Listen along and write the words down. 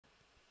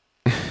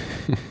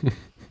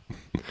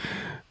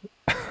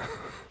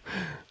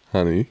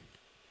Honey,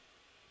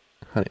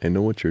 honey, I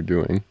know what you're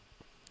doing.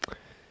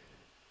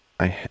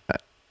 I,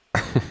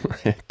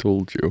 I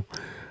told you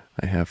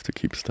I have to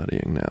keep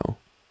studying now.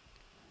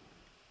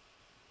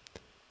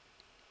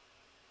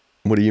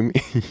 What do you mean?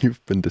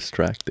 You've been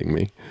distracting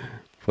me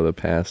for the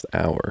past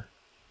hour.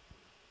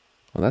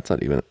 Well, that's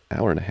not even an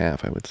hour and a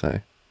half, I would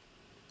say.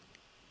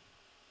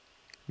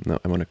 No,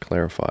 I want to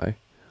clarify.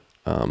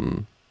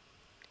 Um,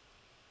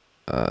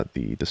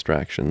 the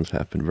distractions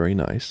have been very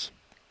nice.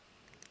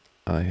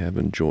 I have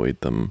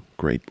enjoyed them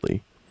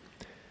greatly.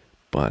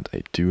 But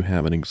I do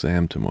have an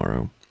exam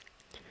tomorrow.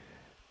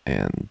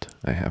 And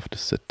I have to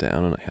sit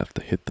down and I have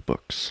to hit the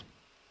books.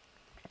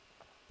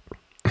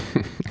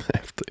 I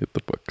have to hit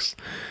the books.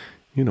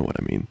 You know what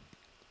I mean.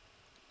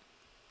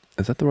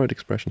 Is that the right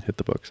expression? Hit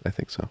the books? I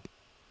think so.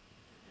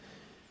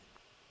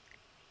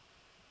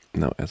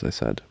 No, as I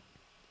said,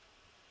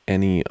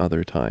 any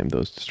other time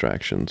those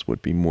distractions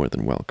would be more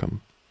than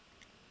welcome.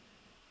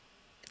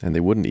 And they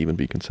wouldn't even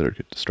be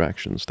considered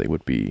distractions. They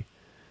would be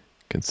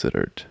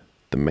considered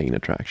the main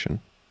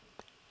attraction.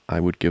 I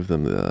would give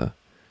them the,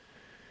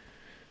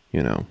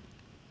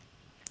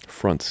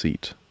 front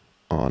seat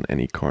on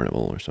any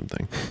carnival or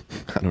something.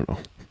 I don't know.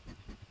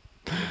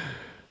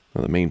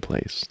 No, the main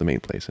place in any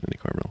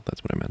carnival.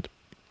 That's what I meant.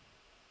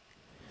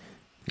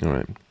 All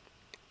right.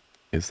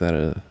 Is that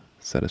a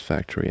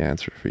satisfactory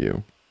answer for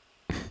you?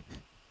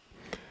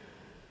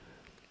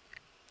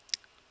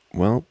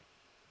 Well,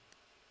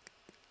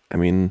 I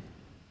mean,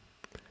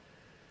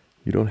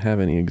 you don't have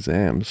any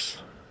exams,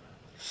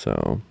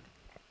 so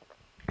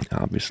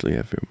obviously you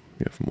have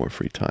more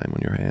free time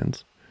on your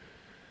hands.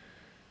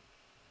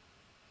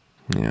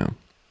 Yeah.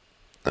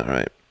 All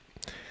right.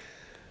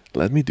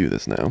 Let me do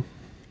this now.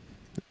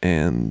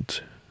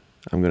 And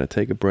I'm going to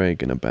take a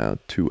break in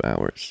about 2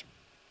 hours.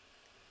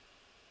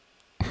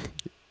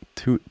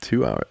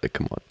 2 hours?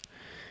 Come on.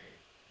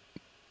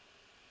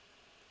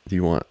 Do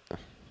you want... Oh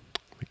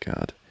my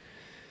God.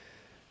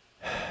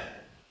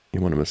 You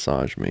want to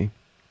massage me?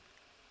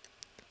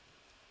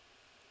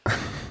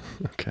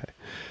 Okay.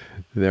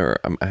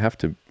 I have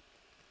to...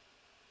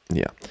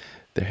 Yeah.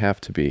 There have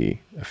to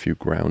be a few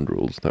ground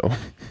rules, though.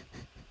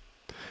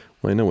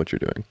 Well, I know what you're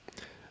doing.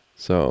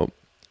 So,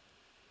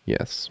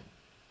 yes.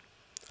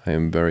 I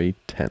am very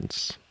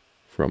tense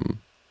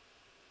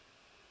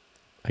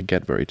I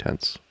get very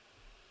tense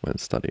when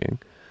studying.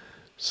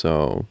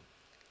 So,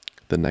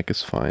 the neck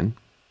is fine.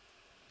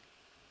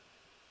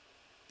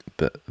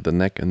 The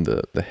neck and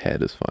the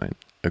head is fine.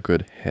 A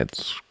good head,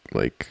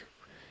 like,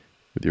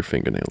 with your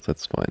fingernails,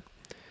 that's fine.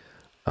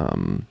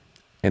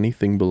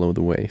 Anything below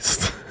the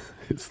waist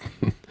is,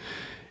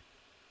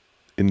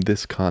 in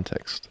this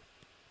context.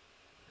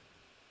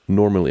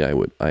 Normally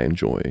I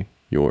enjoy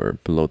your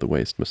below the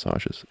waist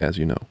massages, as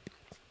you know.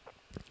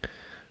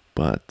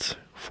 But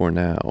for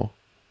now,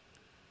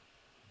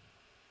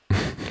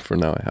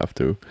 I have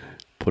to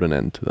put an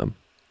end to them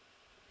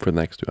for the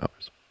next 2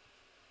 hours.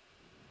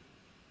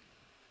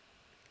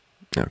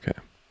 Okay.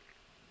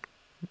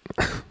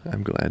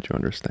 I'm glad you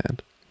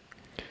understand.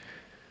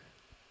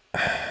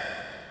 All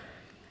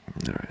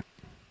right.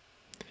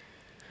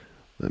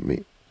 Let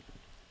me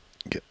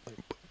get my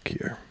book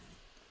here.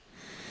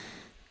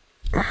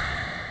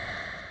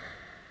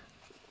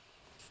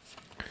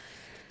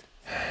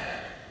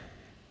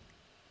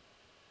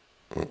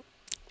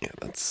 Yeah,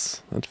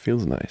 that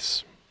feels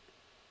nice.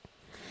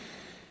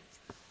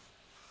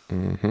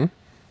 Mm-hmm.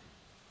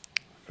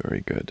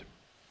 Very good.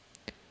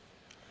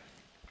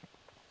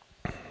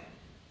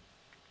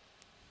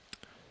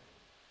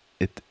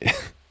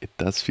 It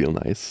does feel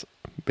nice,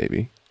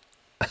 baby.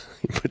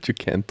 But you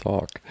can't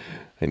talk.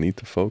 I need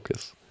to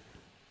focus.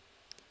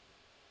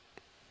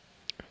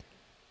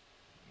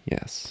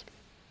 Yes.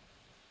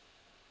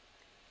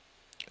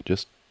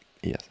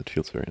 Yes, it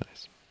feels very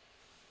nice.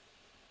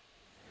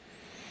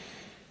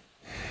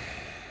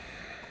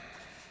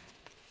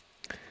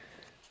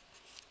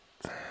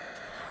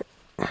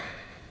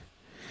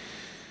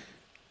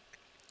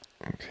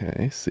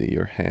 Okay, see,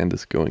 your hand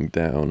is going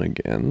down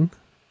again.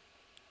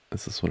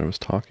 This is what I was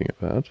talking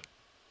about.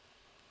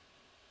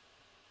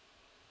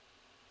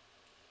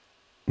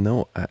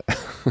 No,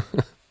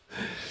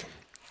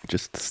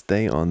 just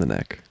stay on the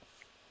neck.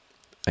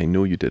 I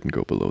know you didn't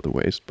go below the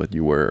waist, but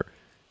you were...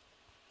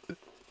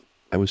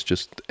 I was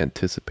just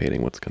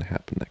anticipating what's going to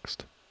happen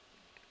next.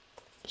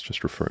 I was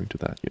just referring to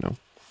that, you know.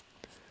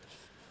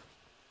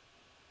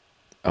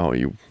 Oh,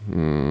 you...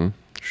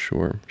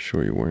 sure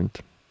you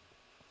weren't.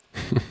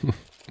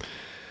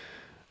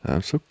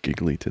 I'm so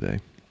giggly today.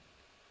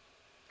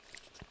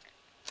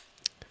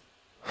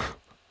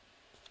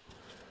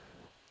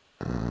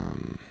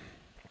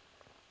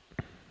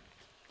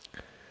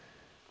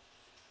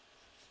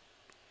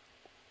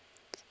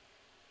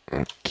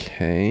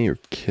 Okay, you're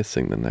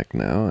kissing the neck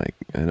now.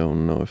 I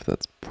don't know if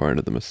that's part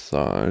of the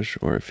massage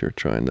or if you're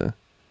trying to...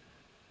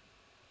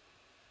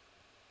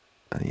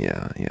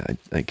 yeah,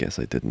 I guess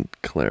I didn't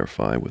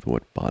clarify with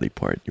what body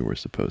part you were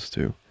supposed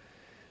to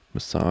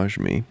massage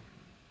me.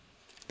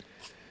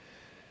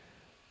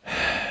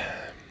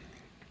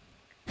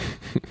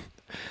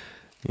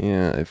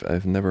 Yeah,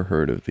 I've never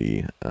heard of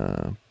the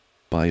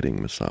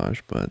biting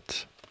massage,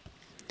 but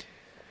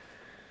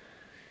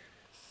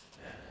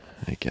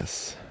I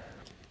guess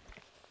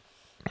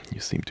you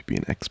seem to be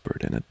an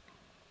expert in it.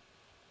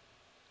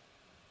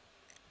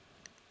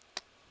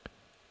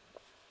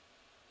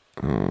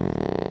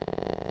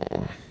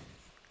 Oh.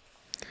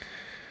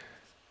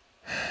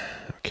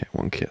 Okay,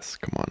 one kiss.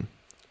 Come on.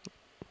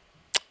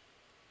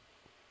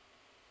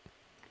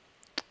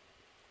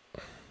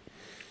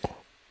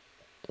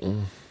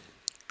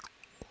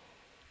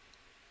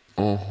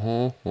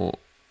 Uh-huh.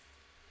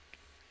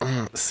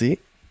 See?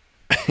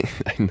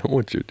 I know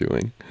what you're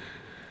doing.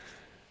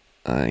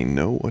 I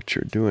know what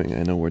you're doing.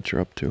 I know what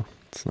you're up to.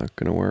 It's not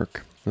gonna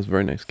work. It was a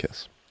very nice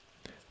kiss.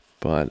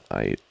 But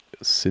I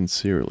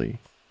sincerely,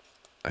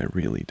 I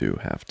really do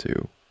have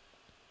to,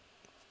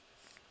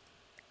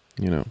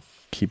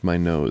 keep my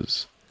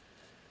nose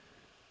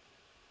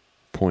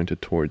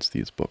pointed towards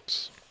these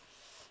books.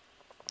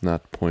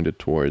 Not pointed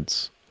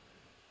towards,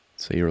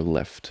 say, your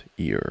left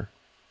ear.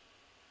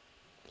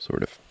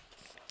 Sort of.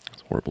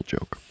 It's a horrible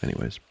joke.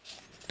 Anyways.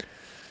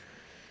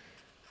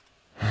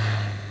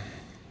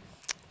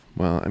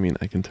 Well, I mean,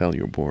 I can tell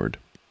you're bored.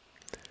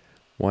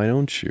 Why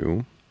don't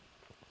you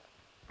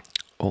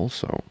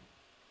also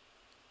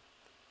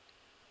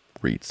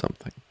read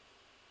something?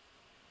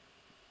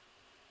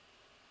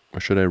 Or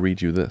should I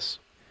read you this?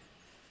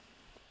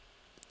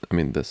 I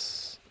mean,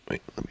 this...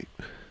 Wait, this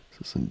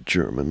is in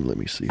German. Let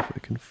me see if I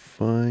can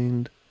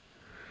find...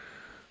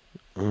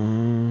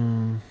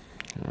 Oh,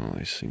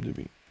 I seem to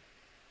be...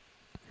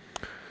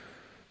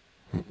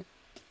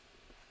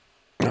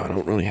 No, I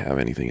don't really have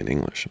anything in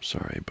English, I'm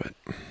sorry, but...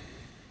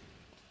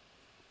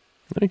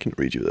 I can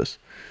read you this.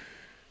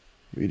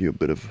 Read you a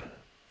bit of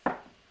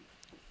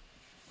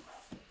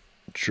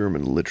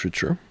German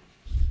literature.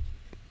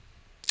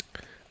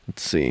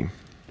 Let's see.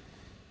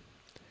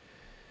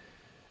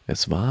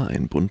 Es war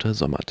ein bunter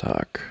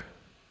Sommertag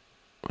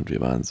und wir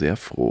waren sehr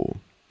froh.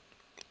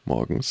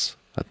 Morgens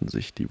hatten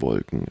sich die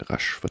Wolken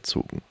rasch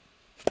verzogen.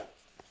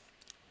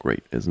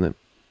 Great, isn't it?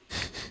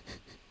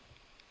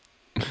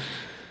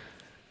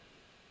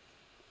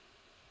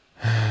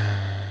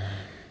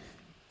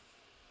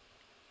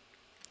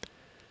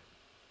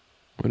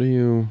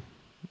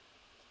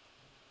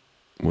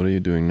 What are you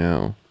doing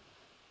now?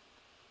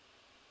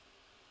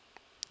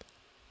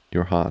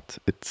 You're hot.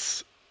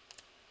 It's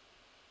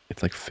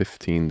like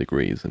 15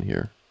 degrees in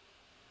here.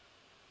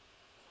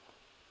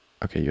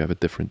 Okay, you have a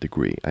different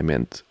degree. I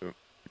meant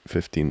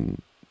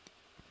 15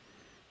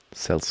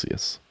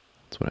 Celsius.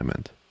 That's what I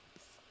meant.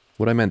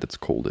 What I meant, it's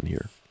cold in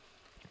here.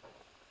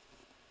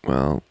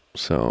 Well,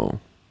 so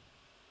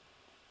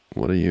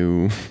what are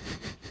you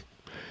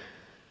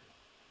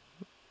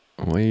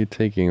why are you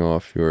taking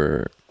off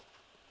your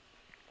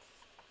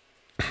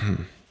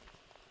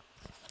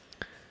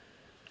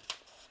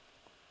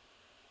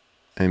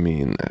I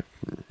mean,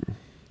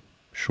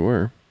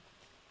 sure,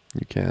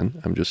 you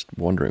can. I'm just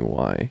wondering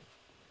why.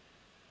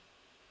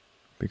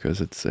 Because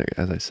it's,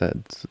 as I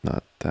said, it's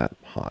not that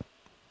hot.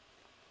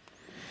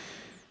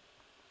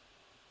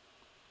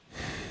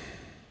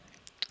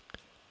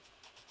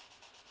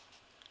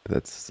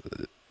 That's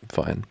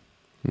fine.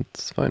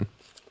 It's fine.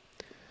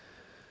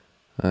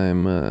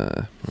 I'm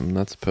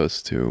not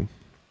supposed to.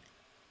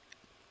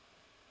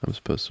 I'm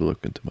supposed to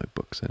look into my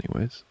books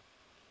anyways.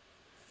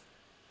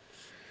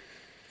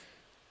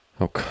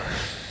 Oh, God.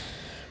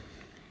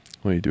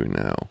 What are you doing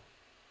now?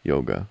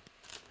 Yoga.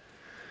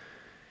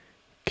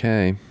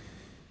 Okay.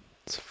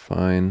 It's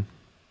fine.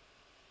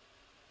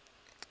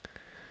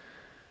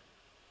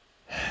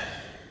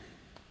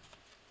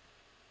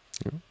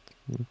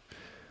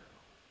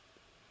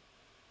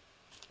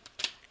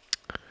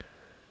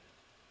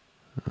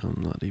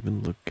 I'm not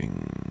even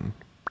looking.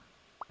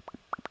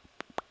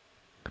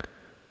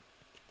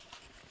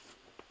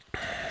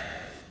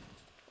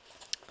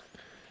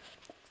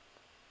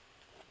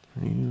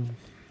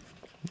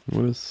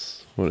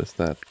 What is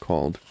that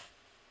called?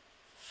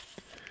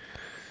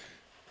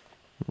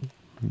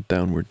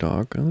 Downward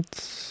dog.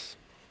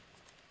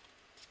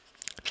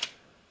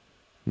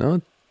 No,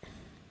 it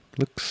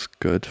looks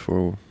good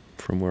from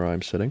where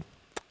I'm sitting,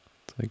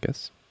 I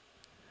guess.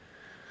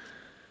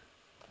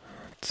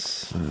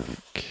 It's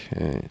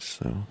okay,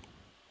 so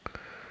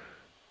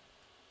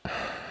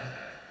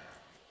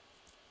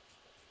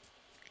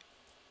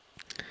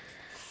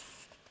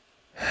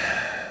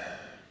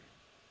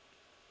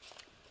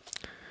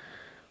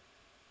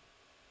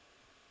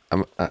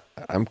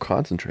I'm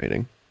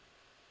concentrating.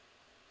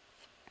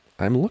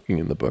 I'm looking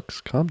in the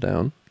books. Calm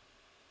down.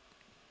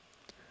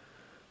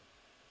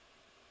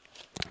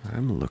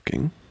 I'm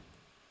looking.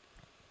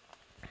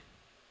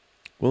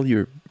 Well,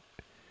 you're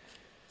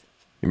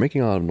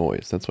making a lot of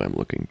noise. That's why I'm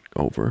looking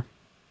over.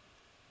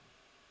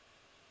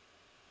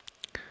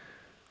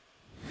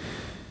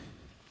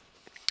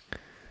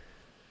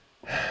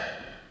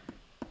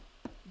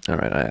 All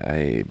right,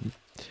 I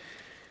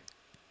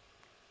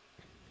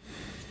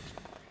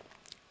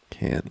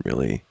can't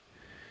really.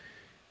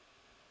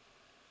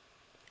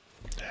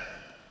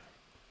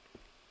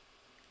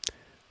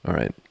 All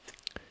right.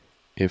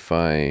 if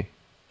I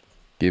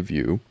give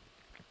you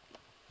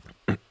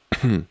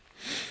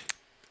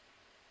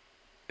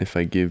if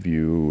I give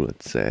you,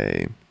 let's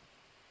say,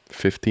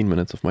 15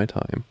 minutes of my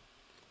time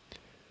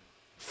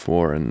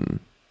for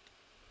an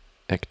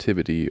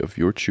activity of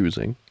your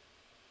choosing,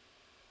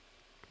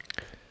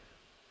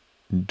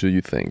 do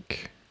you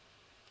think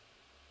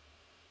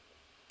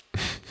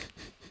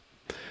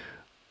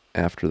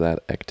after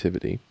that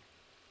activity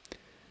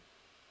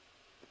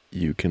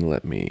you can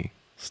let me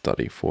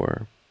study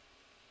for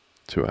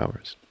 2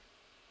 hours?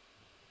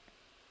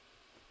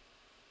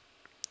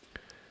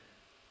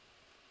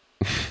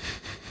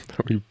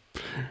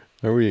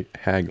 Are we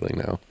haggling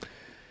now?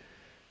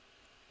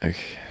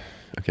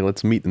 Okay,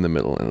 let's meet in the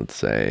middle and let's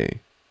say,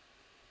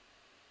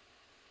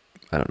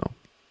 I don't know,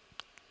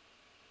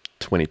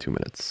 22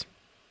 minutes.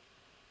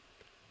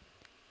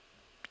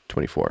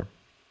 24.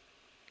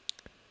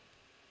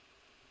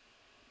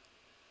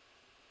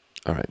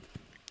 All right.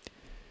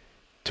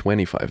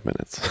 25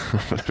 minutes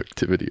of an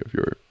activity of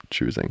your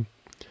choosing.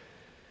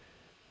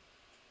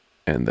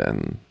 And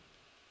then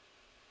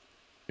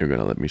you're going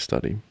to let me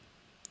study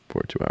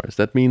for 2 hours.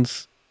 That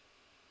means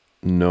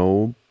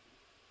no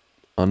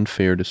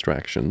unfair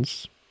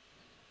distractions.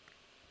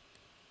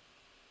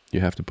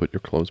 You have to put your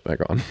clothes back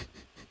on.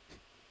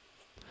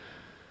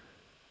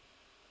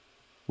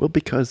 Well,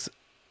 because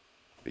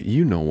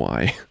you know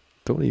why.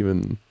 Don't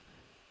even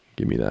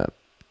give me that.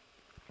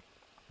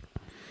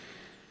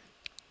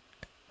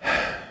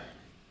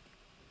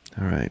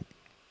 All right.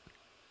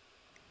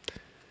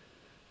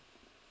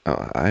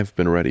 I've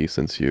been ready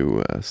since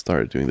you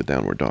started doing the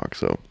downward dog,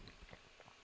 so